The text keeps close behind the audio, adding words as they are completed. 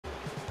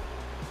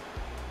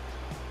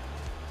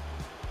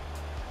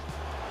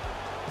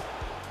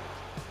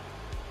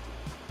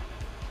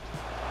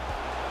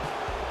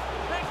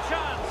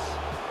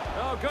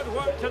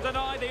work to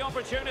deny the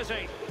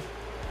opportunity.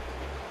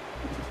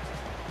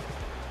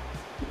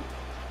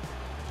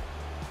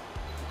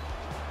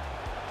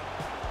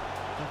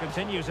 He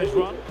continues his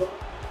run.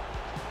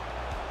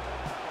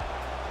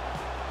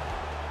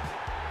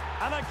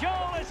 And a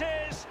goal it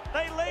is.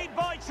 They lead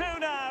by 2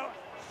 now.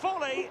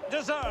 Fully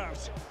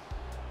deserved.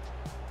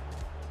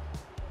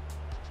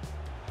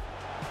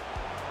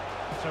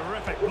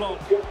 Terrific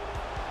block.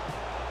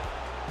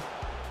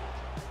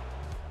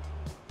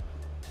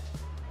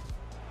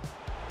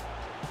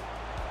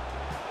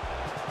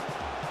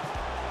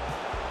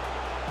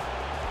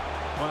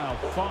 Well,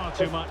 far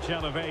too much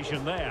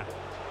elevation there.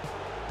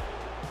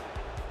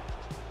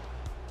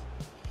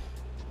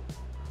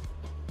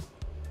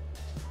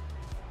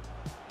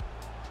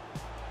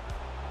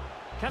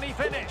 Can he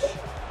finish?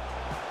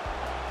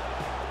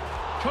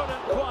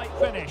 Couldn't quite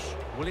finish.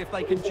 Well, if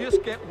they can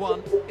just get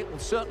one, it will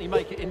certainly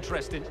make it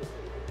interesting.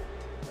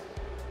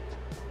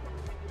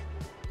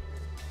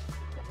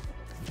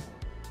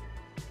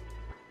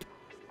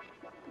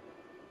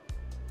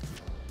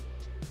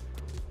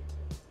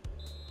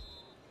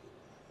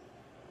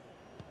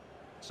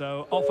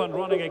 So, off and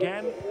running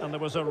again, and there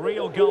was a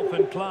real gulf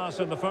in class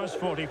in the first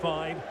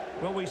 45.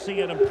 Will we see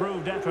an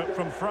improved effort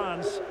from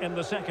France in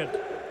the second?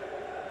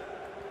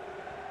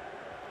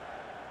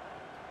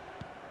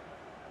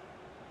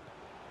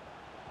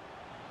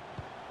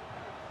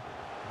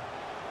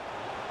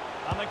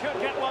 And they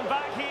could get one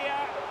back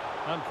here.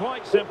 And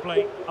quite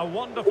simply, a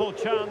wonderful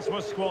chance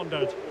was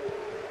squandered.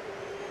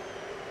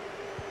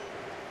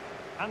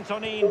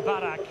 Antonin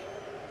Barak,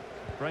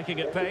 breaking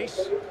at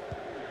pace.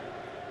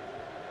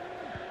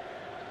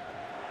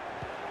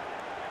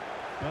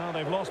 Well,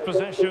 they've lost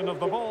possession of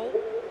the ball.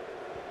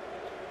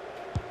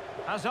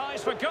 Has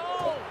eyes for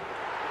goal.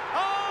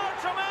 Oh,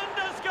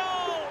 tremendous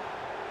goal!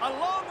 A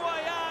long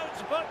way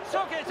out, but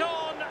took it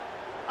on.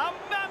 A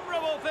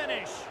memorable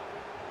finish.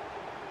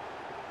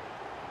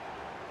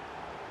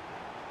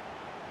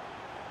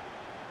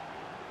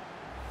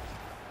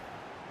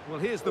 Well,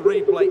 here's the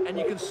replay, and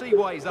you can see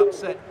why he's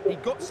upset. He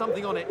got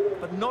something on it,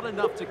 but not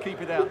enough to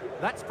keep it out.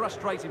 That's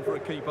frustrating for a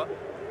keeper.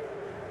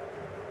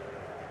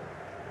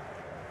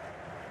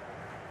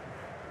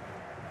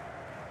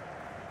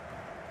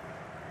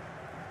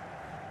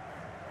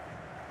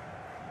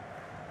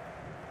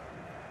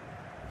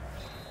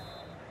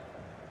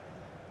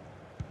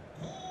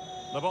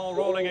 The ball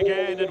rolling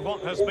again in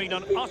what has been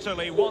an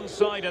utterly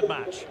one-sided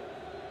match.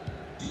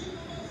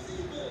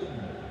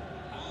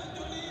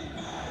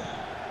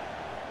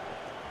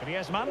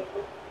 Griezmann.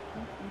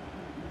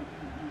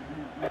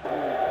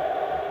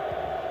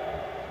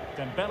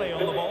 Dembele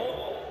on the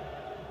ball.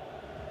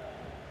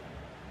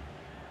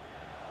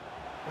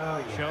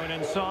 Shown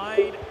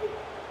inside.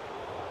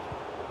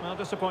 Well,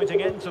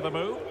 disappointing end to the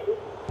move.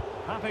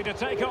 Happy to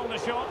take on the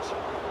shot.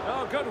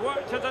 Oh, good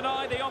work to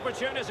deny the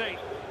opportunity.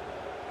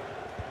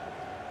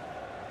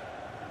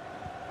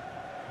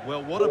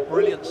 Well, what a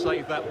brilliant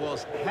save that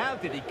was. How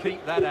did he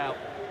keep that out?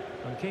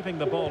 And keeping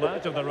the ball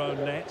out of their own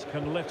net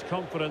can lift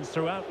confidence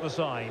throughout the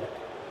side.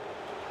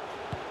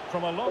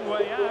 From a long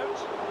way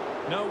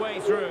out, no way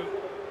through.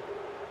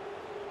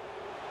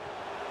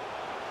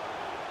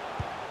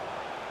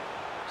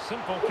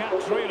 Simple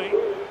catch, really.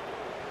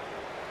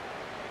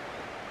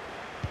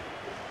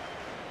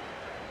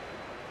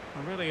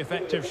 A really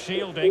effective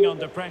shielding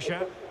under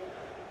pressure.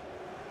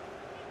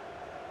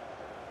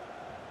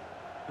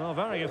 Well,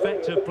 very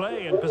effective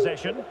play in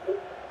possession.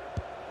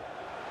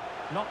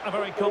 Not a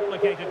very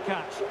complicated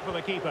catch for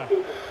the keeper.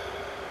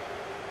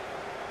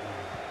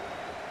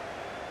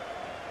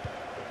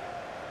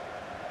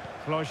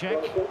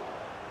 Flojek,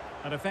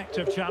 an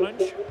effective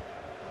challenge.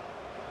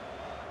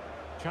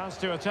 Chance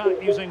to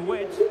attack using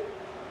width.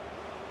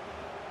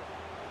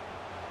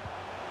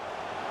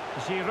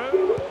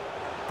 Giroud,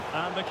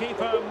 and the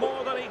keeper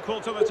more than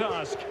equal to the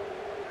task.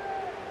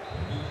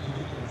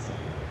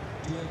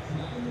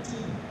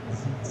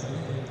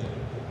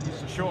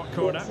 It's a short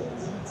corner.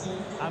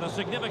 And a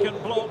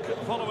significant block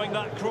following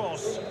that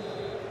cross.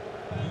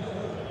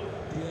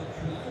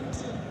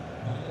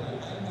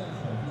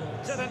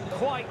 Didn't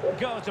quite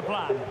go to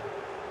plan.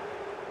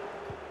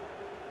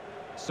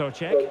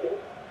 Souček.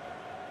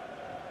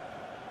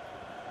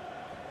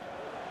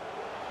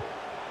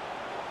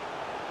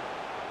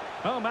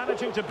 Oh,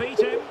 managing to beat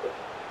him.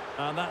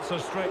 And that's a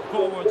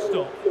straightforward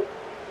stop.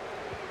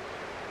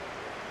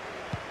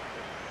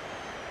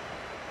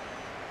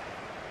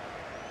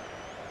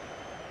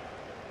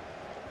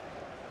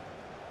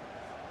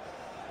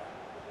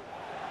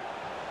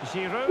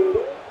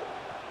 Giroud.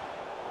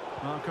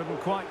 Oh, couldn't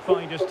quite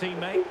find his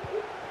teammate.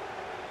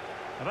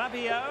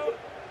 Rabiot.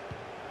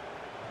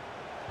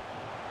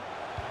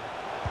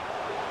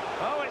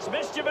 Oh, it's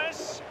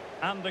mischievous.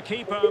 And the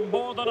keeper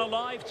more than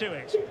alive to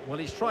it. Well,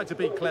 he's tried to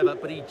be clever,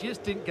 but he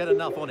just didn't get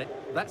enough on it.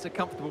 That's a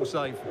comfortable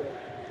save.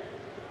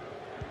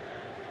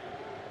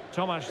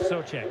 Tomasz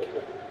Souček.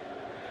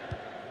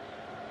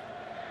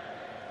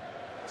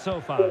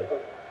 So far.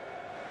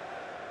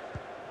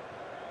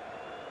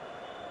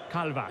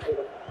 Kalvach.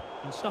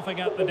 And snuffing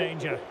out the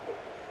danger.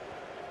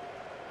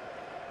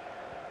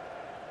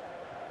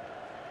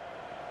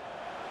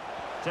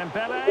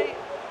 Dembele.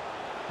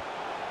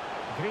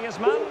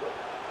 Griezmann.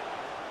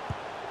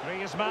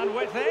 Griezmann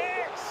with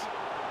it.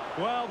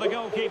 Well, the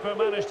goalkeeper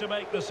managed to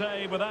make the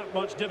save without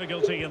much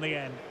difficulty in the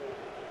end.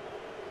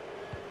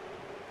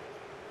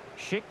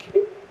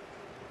 Schick.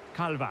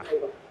 Kalvach.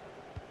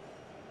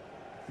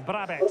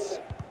 Brabets.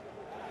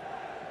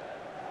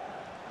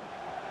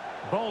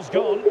 Ball's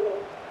gone.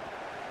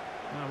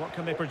 Now, what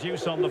can they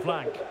produce on the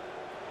flank?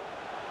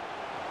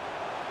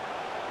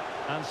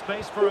 And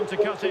space for him to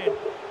cut in.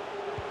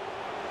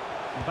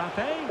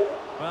 Mbappe.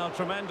 Well,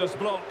 tremendous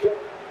block.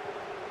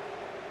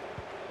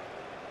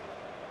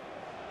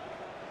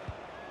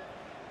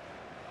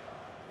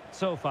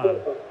 So far.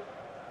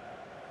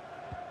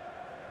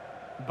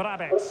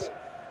 Brabets.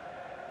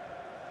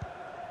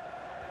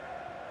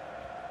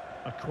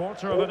 A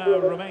quarter of an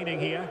hour remaining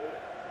here.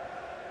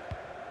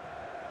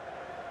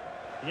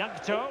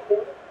 Yankto.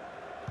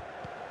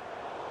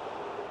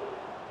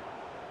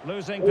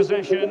 Losing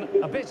possession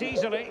a bit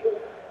easily.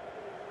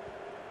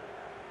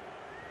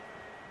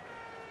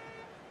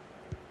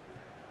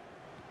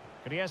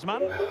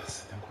 Griezmann.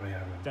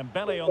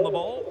 Dembele on the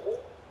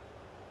ball.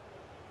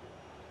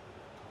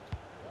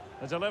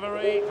 The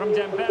delivery from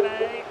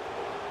Dembele.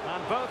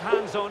 And both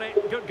hands on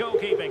it. Good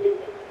goalkeeping.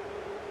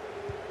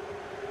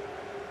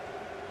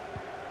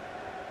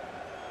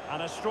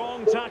 And a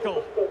strong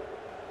tackle.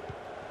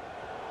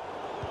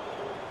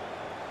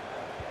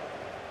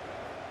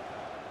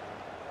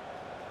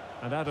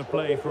 And out of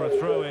play for a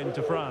throw-in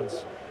to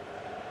France.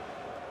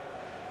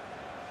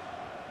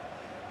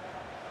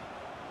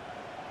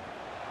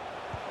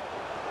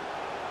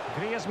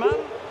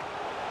 Griezmann.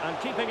 And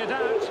keeping it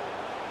out.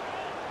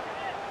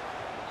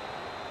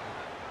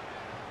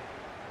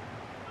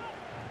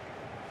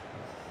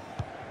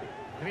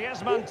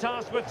 Griezmann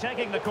tasked with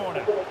taking the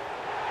corner.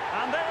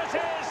 And there it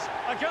is,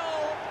 a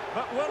goal.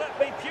 But will it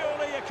be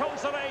purely a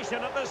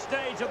consolation at this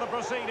stage of the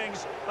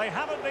proceedings? They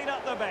haven't been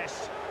at their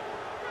best.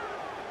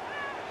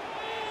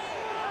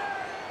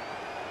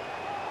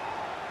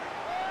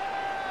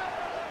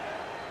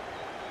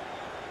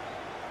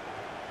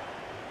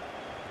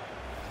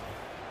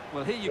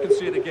 Well, here you can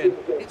see it again.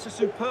 It's a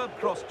superb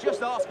cross,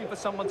 just asking for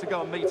someone to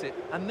go and meet it.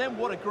 And then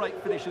what a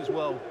great finish as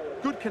well.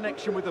 Good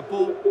connection with the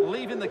ball,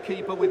 leaving the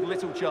keeper with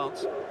little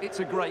chance. It's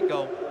a great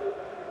goal.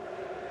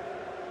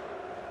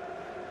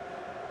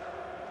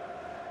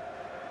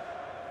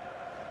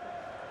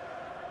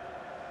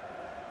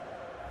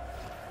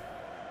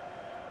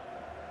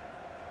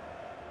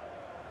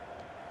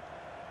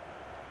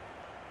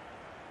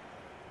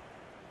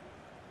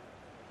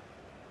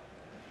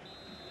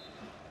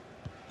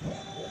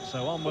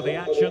 So on with the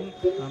action,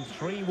 and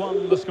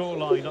 3-1 the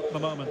scoreline at the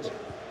moment.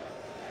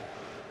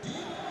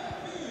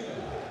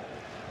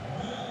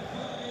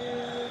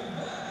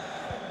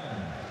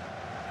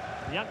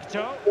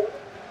 Yankto.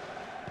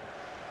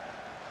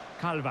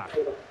 Kalvach.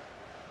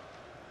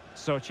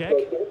 Czech.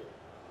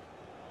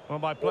 Well,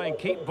 by playing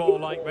keep ball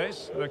like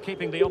this, they're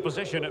keeping the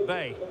opposition at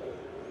bay.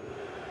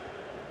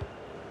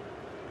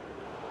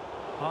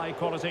 High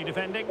quality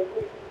defending.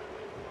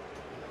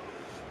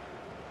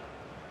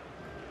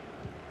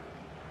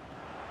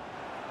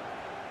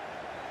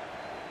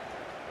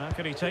 How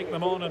can he take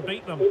them on and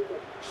beat them?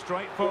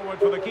 Straight forward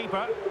for the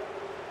keeper.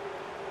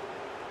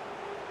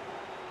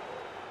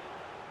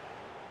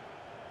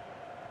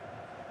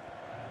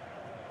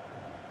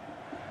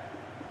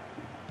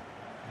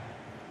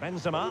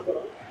 Benzema.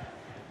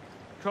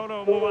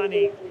 Kolo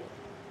Muani.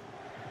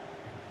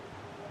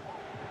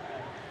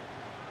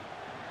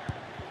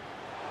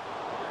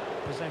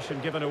 Possession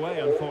given away,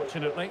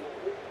 unfortunately.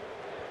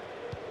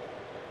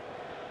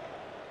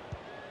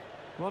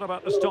 What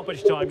about the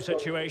stoppage time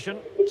situation?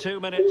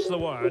 2 minutes the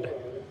word.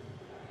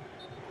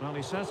 Well,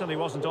 he certainly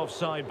wasn't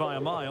offside by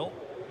a mile.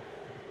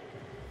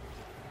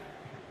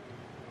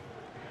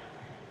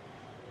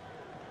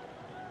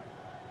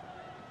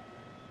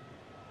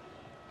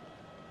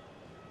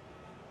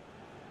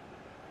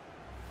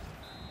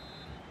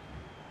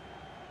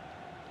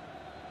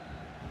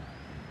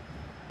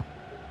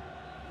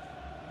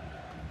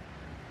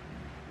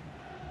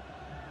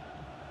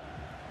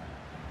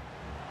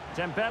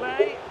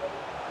 Dembele.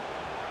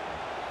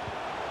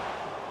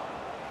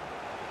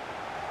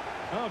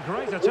 Oh,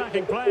 great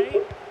attacking play.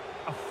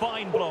 A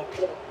fine block.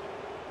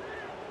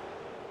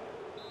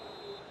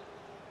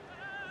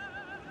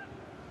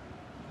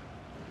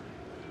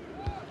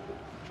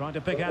 Trying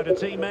to pick out a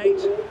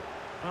teammate.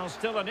 Well,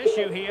 still an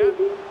issue here.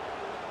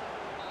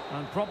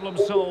 And problem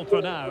solved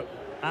for now.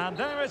 And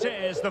there it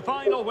is, the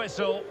final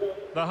whistle.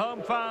 The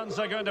home fans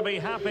are going to be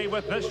happy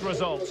with this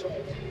result.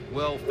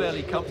 Well,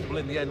 fairly comfortable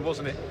in the end,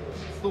 wasn't it?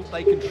 Thought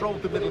they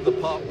controlled the middle of the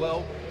park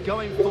well.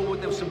 Going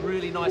forward, there was some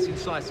really nice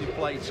incisive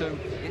play too.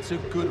 It's a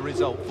good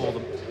result for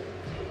them.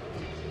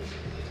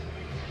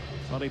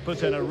 Well, he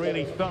put in a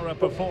really thorough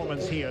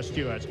performance here,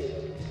 Stuart.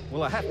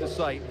 Well, I have to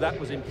say, that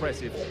was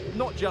impressive.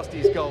 Not just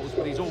his goals,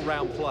 but his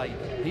all-round play.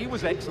 He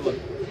was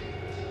excellent.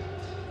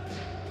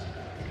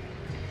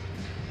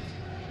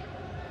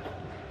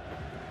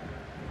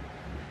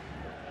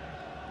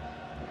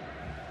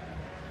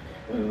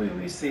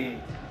 Oui, c'est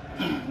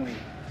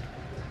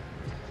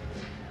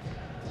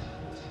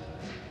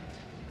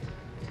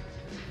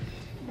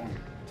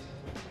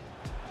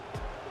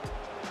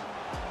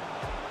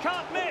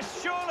Can't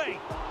miss, surely.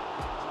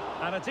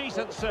 And a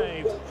decent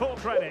save, full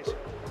credit.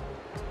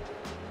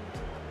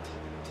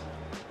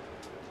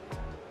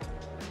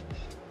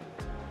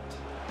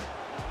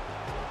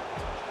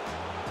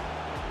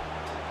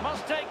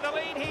 Must take the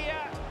lead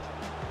here.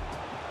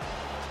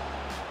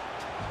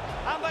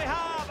 And they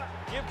have.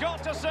 You've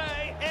got to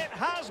say, it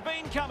has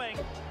been coming.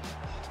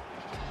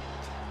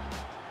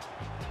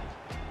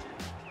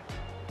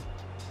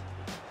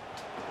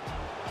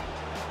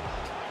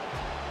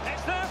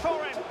 It's there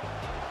for him.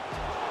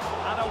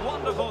 And a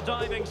wonderful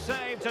diving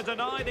save to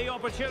deny the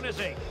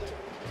opportunity.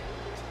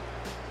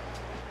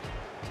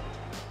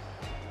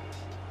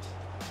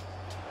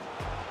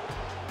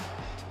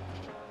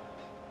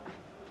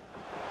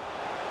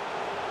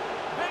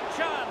 Big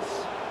chance.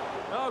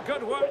 Oh,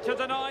 good work to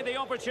deny the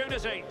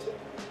opportunity.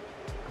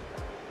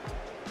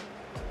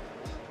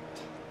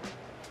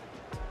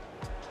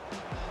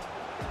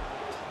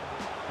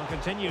 And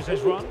continues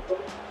his run.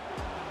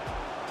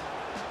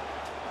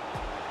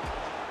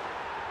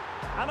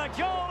 And a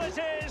goal it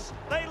is.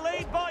 They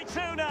lead by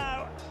 2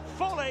 now.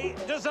 Fully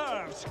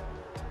deserved.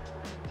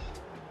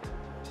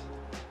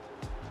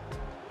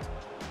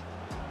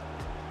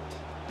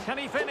 Can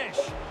he finish?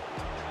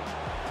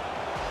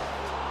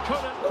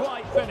 Couldn't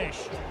quite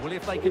finish. Well,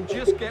 if they can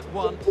just get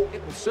one,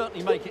 it will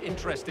certainly make it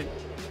interesting.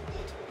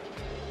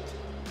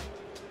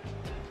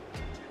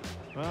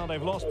 Well,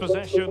 they've lost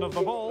possession of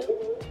the ball.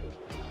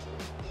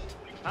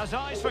 Has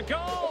eyes for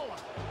goal.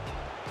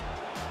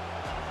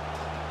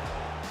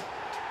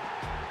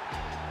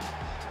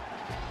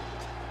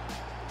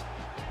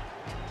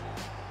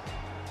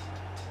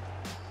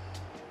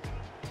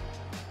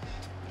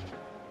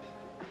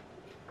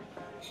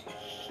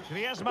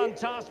 Griezmann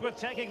tasked with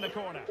taking the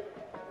corner.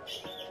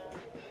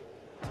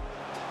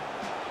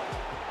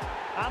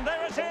 And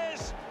there it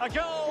is, a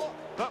goal.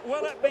 But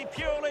will it be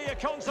purely a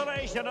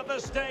consolation at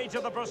this stage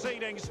of the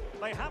proceedings?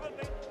 They haven't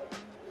been...